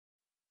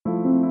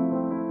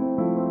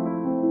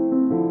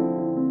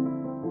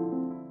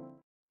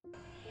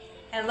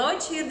Hello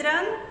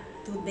children,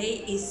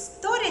 today is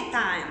story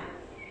time.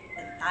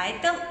 The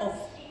title of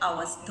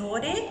our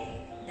story,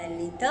 The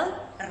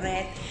Little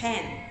Red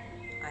Hen.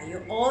 Are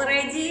you all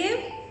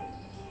ready?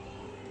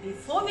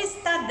 Before we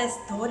start the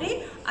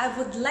story, I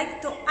would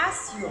like to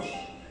ask you,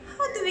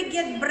 how do we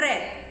get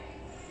bread?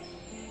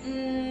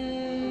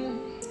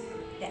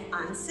 The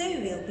answer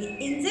will be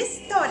in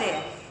this story.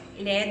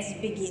 Let's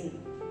begin.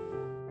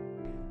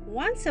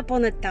 Once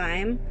upon a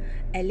time,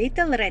 a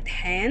little red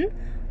hen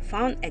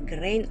found a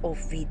grain of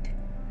wheat.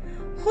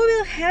 "Who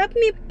will help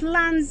me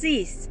plant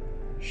this?"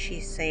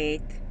 she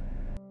said.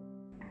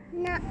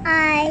 Not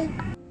I.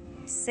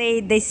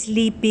 Said the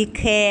sleepy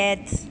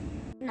cat.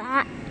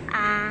 Not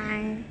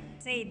I.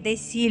 Said the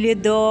silly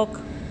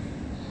dog.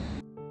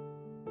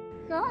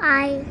 Not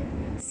I.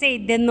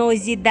 Said the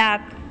noisy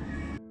duck.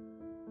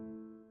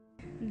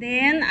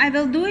 "Then I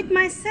will do it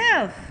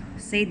myself,"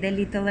 said the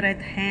little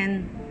red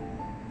hen.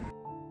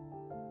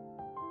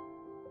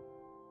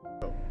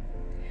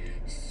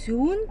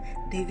 Soon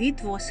the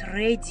wheat was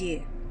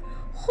ready.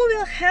 "Who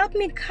will help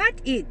me cut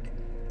it?"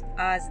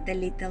 asked the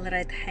little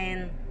red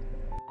hen.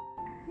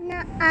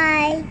 Not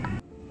I.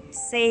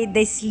 Said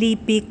the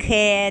sleepy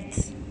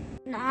cat.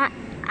 Not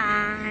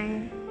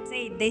I.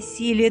 Said the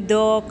silly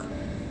dog.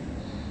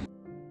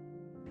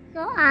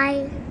 Not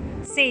I.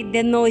 Said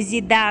the noisy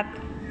duck.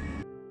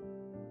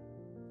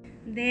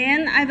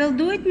 "Then I will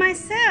do it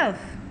myself,"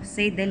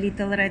 said the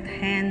little red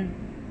hen.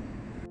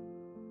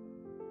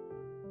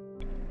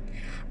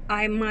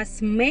 "I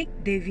must make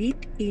the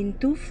wheat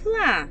into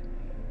flour,"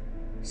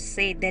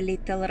 said the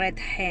little red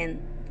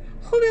hen.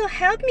 "Who will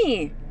help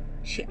me?"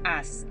 she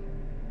asked.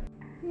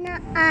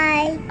 Not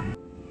I.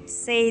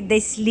 Said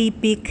the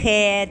sleepy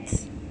cat.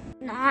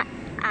 Not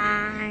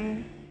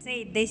I.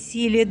 Said the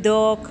silly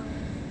dog.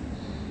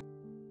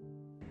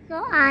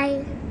 Not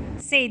I.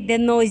 Said the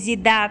noisy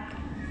duck.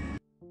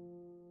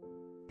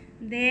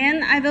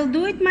 "Then I will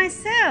do it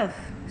myself,"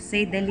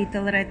 said the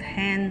little red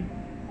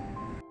hen.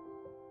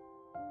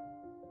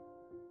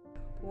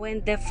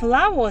 When the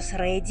flour was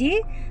ready,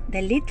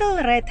 the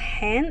little red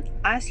hen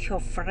asked her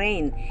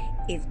friend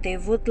if they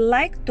would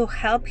like to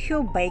help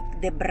her bake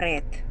the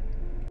bread.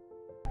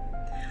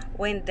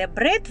 When the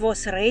bread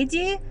was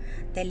ready,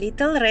 the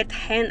little red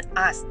hen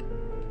asked,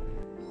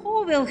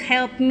 "Who will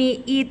help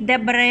me eat the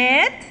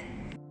bread?"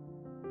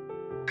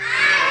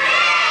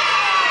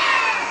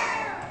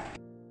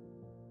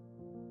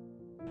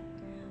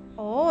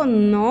 "Oh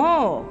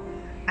no,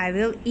 I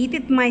will eat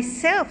it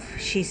myself,"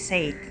 she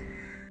said.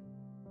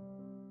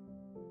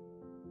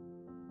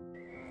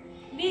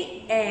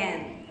 The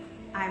end.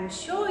 I'm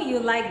sure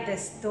you like the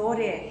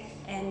story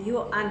and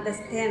you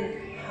understand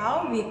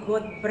how we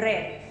got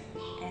bread.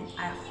 And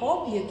I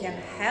hope you can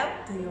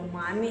help to your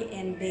mommy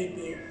and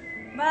daddy.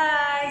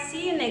 Bye.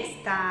 See you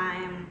next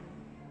time.